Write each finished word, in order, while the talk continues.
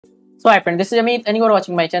So hi friend, this is Amit and you are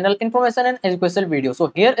watching my channel Information and Educational Video.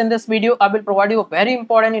 So here in this video, I will provide you a very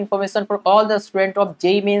important information for all the students of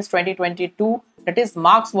JEE Mains 2022. That is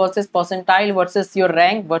marks versus percentile versus your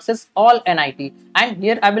rank versus all NIT. And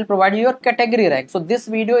here I will provide you your category rank. So this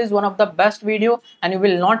video is one of the best video and you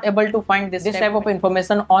will not able to find this type of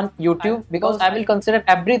information on YouTube because I will consider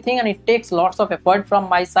everything and it takes lots of effort from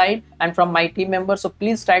my side and from my team members. So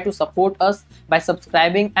please try to support us by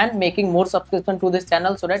subscribing and making more subscription to this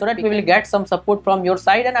channel so that we will get some support from your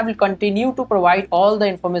side, and I will continue to provide all the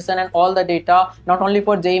information and all the data not only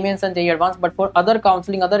for JEE Mains and JEE Advanced but for other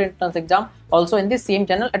counseling, other entrance exam also in this same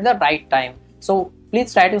channel at the right time. So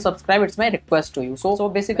please try to subscribe, it's my request to you. So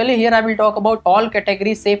basically here I will talk about all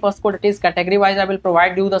categories safe score. It is category wise. I will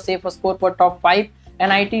provide you the safe score for top 5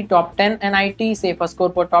 NIT, top 10 NIT, safe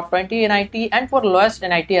score for top 20 NIT and for lowest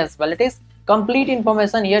NIT as well. It is complete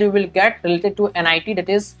information here you will get related to NIT, that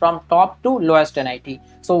is from top to lowest NIT.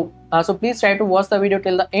 So please try to watch the video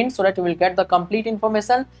till the end so that you will get the complete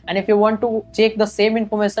information. And if you want to check the same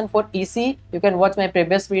information for EC, you can watch my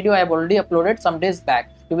previous video. I have already uploaded some days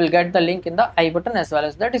back. You will get the link in the I button as well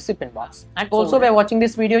as the description box. And also by watching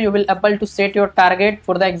this video, you will able to set your target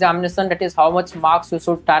for the examination, that is how much marks you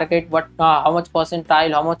should target, what how much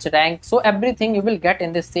percentile, how much rank. So everything you will get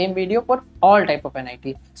in this same video for all type of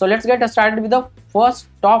NIT. So let's get started with the first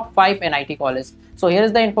top 5 NIT college. So here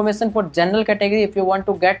is the information for general category. If you want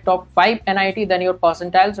to get top 5 NIT, then your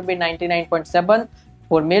percentile should be 99.7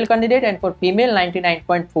 for male candidate and for female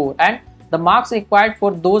 99.4, and the marks required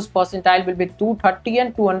for those percentile will be 230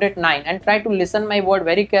 and 209. And try to listen my word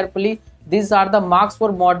very carefully. These are the marks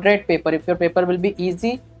for moderate paper. If your paper will be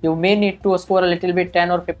easy, you may need to score a little bit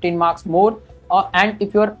 10 or 15 marks more, and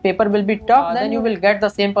if your paper will be tough, then you will get the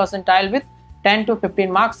same percentile with 10 to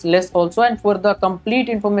 15 marks less also. And for the complete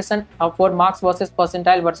information for marks versus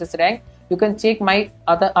percentile versus rank, you can check my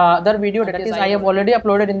other video, that is I have already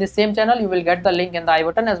uploaded in the same channel. You will get the link in the I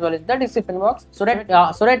button as well as the description box so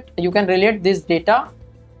that you can relate this data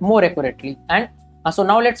more accurately. And so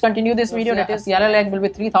now let's continue this video. That is CRL rank will be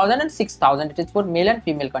 3000 and 6000. It is for male and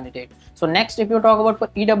female candidate. So next, if you talk about for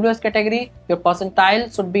EWS category, your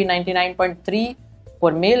percentile should be 99.3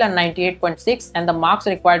 for male and 98.6, and the marks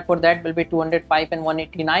required for that will be 205 and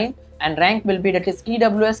 189, and rank will be, that is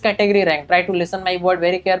EWS category rank. Try to listen my word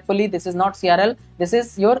very carefully. This is not CRL, this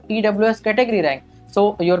is your EWS category rank.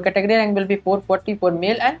 So your category rank will be 440 for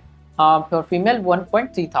male and for female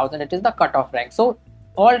 1.3000. It is the cutoff rank. So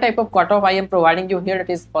all type of cutoff I am providing you here, that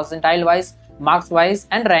is percentile wise, marks wise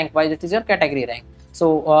and rank wise. It is your category rank.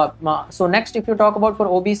 So so next, if you talk about for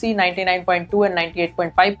OBC, 99.2 and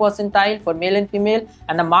 98.5 percentile for male and female,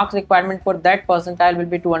 and the marks requirement for that percentile will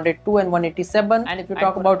be 202 and 187. And if you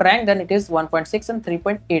talk about rank, then it is 1.6 and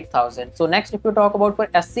 3.8 thousand. So next, if you talk about for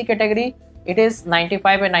SC category, it is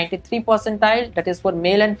 95 and 93 percentile, that is for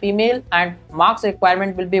male and female, and marks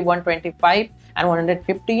requirement will be 125 and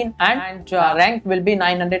 115, and rank will be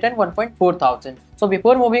 900 and 1.4 thousand. So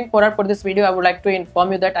before moving forward for this video, I would like to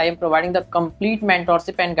inform you that I am providing the complete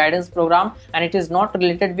mentorship and guidance program, and it is not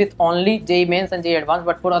related with only JEE Mains and JEE Advanced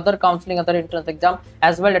but for other counseling, other entrance exam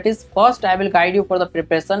as well. That is, first I will guide you for the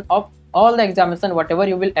preparation of all the examination whatever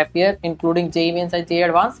you will appear, including JEE Mains and JEE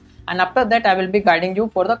Advanced. And after that, I will be guiding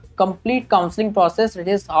you for the complete counseling process. It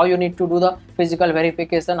is how you need to do the physical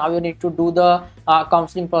verification, how you need to do the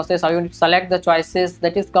counseling process, how you need to select the choices,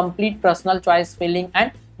 that is complete personal choice filling,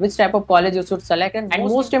 and which type of college you should select, and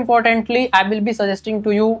most importantly, I will be suggesting to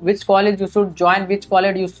you which college you should join, which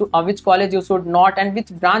college you should not, and which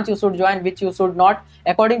branch you should join, which you should not,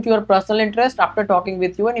 according to your personal interest. After talking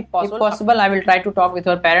with you, and if possible, I will try to talk with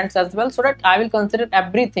your parents as well, so that I will consider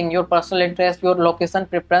everything, your personal interest, your location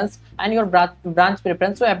preference, and your branch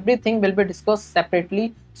preference. So everything will be discussed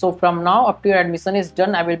separately. So from now up to your admission is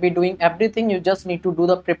done, I will be doing everything. You just need to do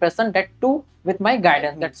the preparation, that too with my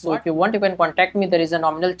guidance. That's so if you want, you can contact me. There is a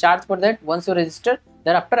nominal charge for that. Once you register,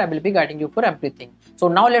 thereafter I will be guiding you for everything. So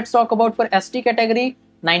now let's talk about for ST category,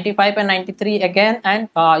 95 and 93 again, and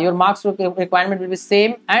your marks requirement will be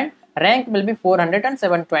same, and rank will be 400 and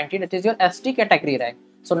 720. That is your ST category rank.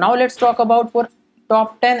 So now let's talk about for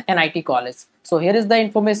top 10 NIT college. So here is the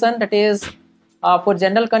information, that is for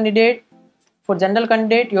general candidate. For general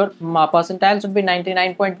candidate, your percentile should be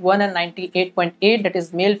 99.1 and 98.8, that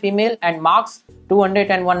is male female, and marks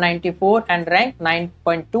 200 and 194, and rank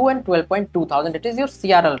 9.2 and 12.2 thousand. It is your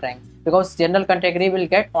CRL rank, because general category will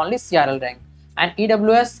get only CRL rank. And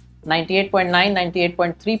EWS 98.9,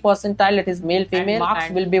 98.3 percentile, it is male female, and marks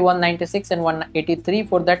will be 196 and 183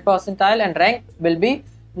 for that percentile, and rank will be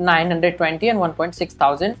 920 and 1.6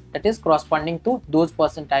 thousand, that is corresponding to those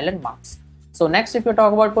percentile and marks. So next, if you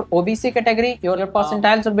talk about for OBC category, your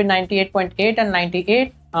percentiles will be 98.8 and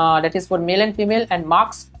 98, that is for male and female, and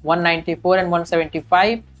marks 194 and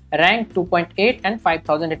 175, rank 2.8 and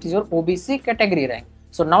 5000, that is your OBC category rank.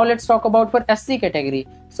 So now let's talk about for SC category.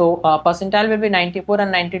 So percentile will be 94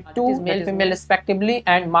 and 92, male female respectively,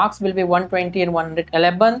 and marks will be 120 and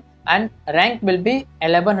 111, and rank will be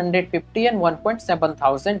 1150 and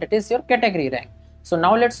 1.7000, that is your category rank. So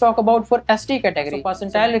now let's talk about for ST category. So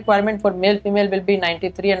percentile requirement for male female will be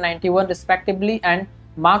 93 and 91 respectively, and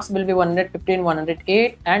marks will be 150 and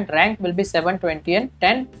 108, and rank will be 720 and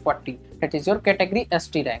 1040, that is your category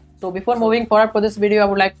ST rank. So before moving forward for this video, I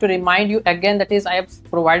would like to remind you again, that is I have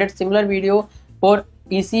provided similar video for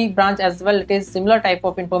EC branch as well. It is similar type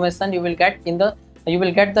of information you will get in the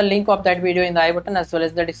the link of that video in the I button as well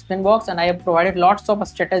as the description box, and I have provided lots of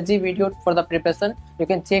strategy video for the preparation. You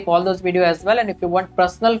can check all those videos as well, and if you want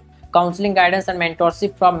personal counseling guidance and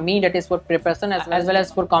mentorship from me, that is for preparation as well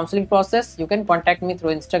as for counseling process, you can contact me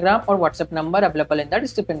through Instagram or WhatsApp number available in the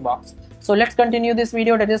description box. So let's continue this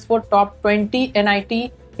video, that is for top 20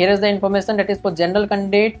 NIT. Here is the information, that is for general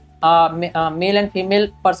candidate, male and female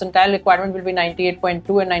percentile requirement will be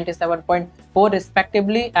 98.2 and 97.4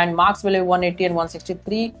 respectively, and marks will be 180 and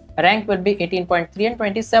 163, rank will be 18.3 and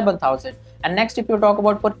 27,000. And next, if you talk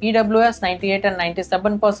about for EWS, 98 and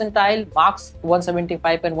 97 percentile, marks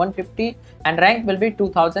 175 and 150, and rank will be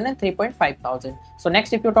 2000 and 3.5000. So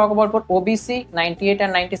next, if you talk about for OBC, 98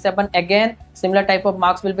 and 97, again similar type of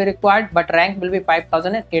marks will be required, but rank will be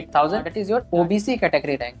 5000 and 8000, that is your OBC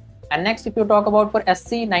category rank. And next, if you talk about for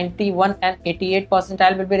SC, 91 and 88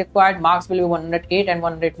 percentile will be required, marks will be 108 and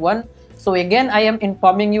 101. So again, I am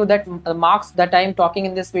informing you that the marks that I am talking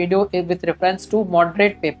in this video is with reference to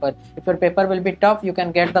moderate paper. If your paper will be tough, you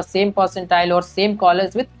can get the same percentile or same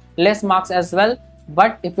college with less marks as well.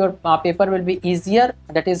 But if your paper will be easier,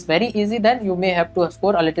 that is very easy, then you may have to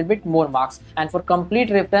score a little bit more marks. And for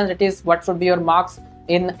complete reference, it is what should be your marks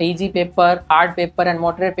in easy paper, hard paper and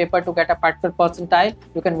moderate paper to get a particular percentile.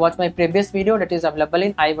 You can watch my previous video that is available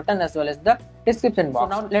in I button as well as the description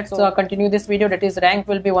box. So now let's continue this video, that is rank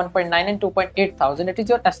will be 1.9 and 2.8 thousand. It is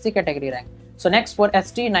your ST category rank. So next, for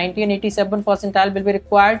ST, 90 and 87 percentile will be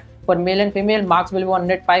required. For male and female, marks will be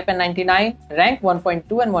 105 and 99, rank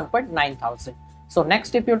 1.2 and 1.9 thousand. So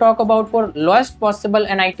next, if you talk about for lowest possible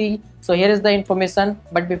NIT, so here is the information.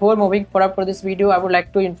 But before moving forward for this video, I would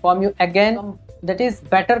like to inform you again, that is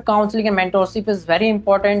better counseling and mentorship is very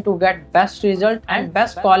important to get best result and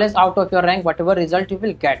best college out of your rank, whatever result you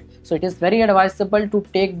will get. So it is very advisable to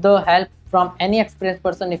take the help from any experienced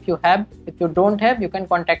person if you have. If you don't have, you can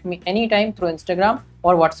contact me anytime through Instagram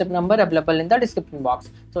or WhatsApp number available in the description box.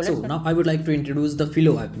 So now I would like to introduce the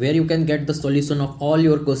Philo app, where you can get the solution of all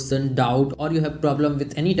your question, doubt, or you have problem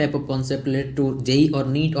with any type of concept related to JEE or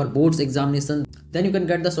NIT or boards examination. Then you can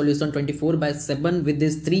get the solution 24/7 with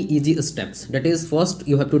these 3 easy steps. That is, first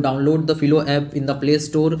you have to download the Philo app in the Play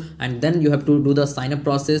Store, and then you have to do the sign up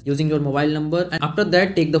process using your mobile number. And after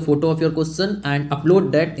that, take the photo of your question and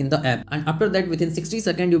upload that in the app. And after that, within 60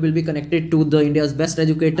 seconds, you will be connected to the India's best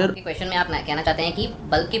educator. Question में आप कहना चाहते हैं कि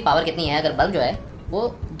bulb की power कितनी है। अगर बल्ब जो है वो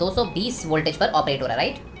 220 वोल्टेज पर ऑपरेट हो रहा है,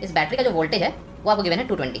 राइट। इस बैटरी का जो वोल्टेज है वो आपको गिवन है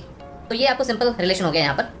 220। तो ये आपको सिंपल रिलेशन हो गया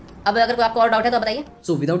यहाँ पर। अब अगर कोई आपको और डाउट है तो बताइए।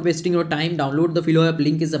 So without wasting your time, download the Philo app.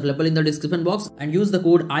 Link is available in the description box and use the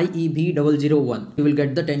code IEB001. You will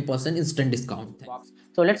get the 10% instant discount.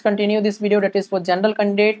 So let's continue this video, that is for general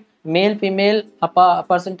candidate, male, female,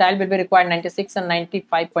 percentile will be required 96 and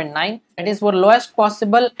 95.9. It is for lowest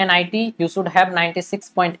possible NIT, you should have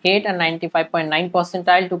 96.8 and 95.9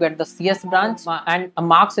 percentile to get the CS branch, and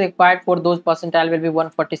marks required for those percentile will be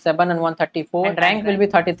 147 and 134, and rank will be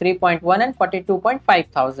 33.1 and 42.5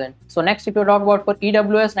 thousand. So next, if you talk about for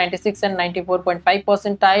EWS, 96 and 94.5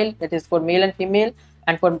 percentile, that is for male and female,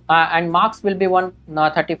 and for and marks will be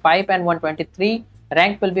 135 and 123,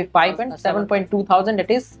 rank will be 5 and 7.2 thousand, that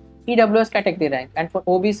is EWS category rank. And for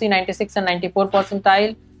OBC, 96 and 94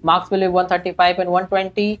 percentile, marks will be 135 and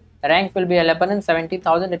 120, rank will be 11 and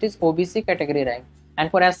 70,000, that is OBC category rank. And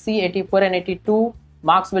for SC, 84 and 82,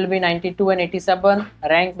 marks will be 92 and 87,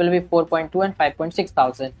 rank will be 4.2 and 5.6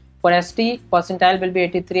 thousand. For ST, percentile will be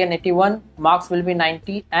 83 and 81, marks will be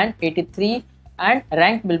 90 and 83, and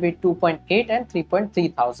rank will be 2.8 and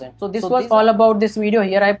 3.3 thousand. So this was all about this video.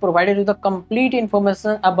 Here I provided you the complete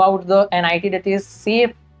information about the NIT, that is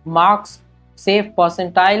safe marks, safe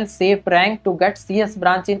percentile, safe rank to get CS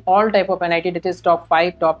branch in all type of NIT, that is top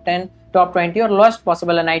 5, top 10, top 20 or lowest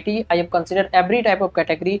possible NIT. I have considered every type of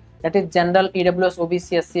category, that is general, EWS,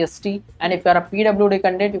 OBC, SC, ST, and if you are a PWD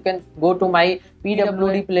candidate, you can go to my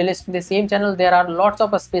PWD playlist in the same channel. There are lots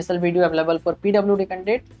of a special video available for PWD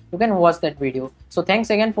candidate. You can watch that video. So thanks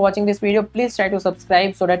again for watching this video. Please try to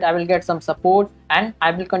subscribe so that I will get some support, and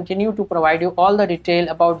I will continue to provide you all the detail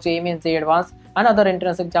about JEE Mains, Jee Advanced and other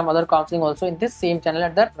entrance exam, other counseling also in this same channel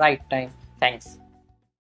at the right time. Thanks.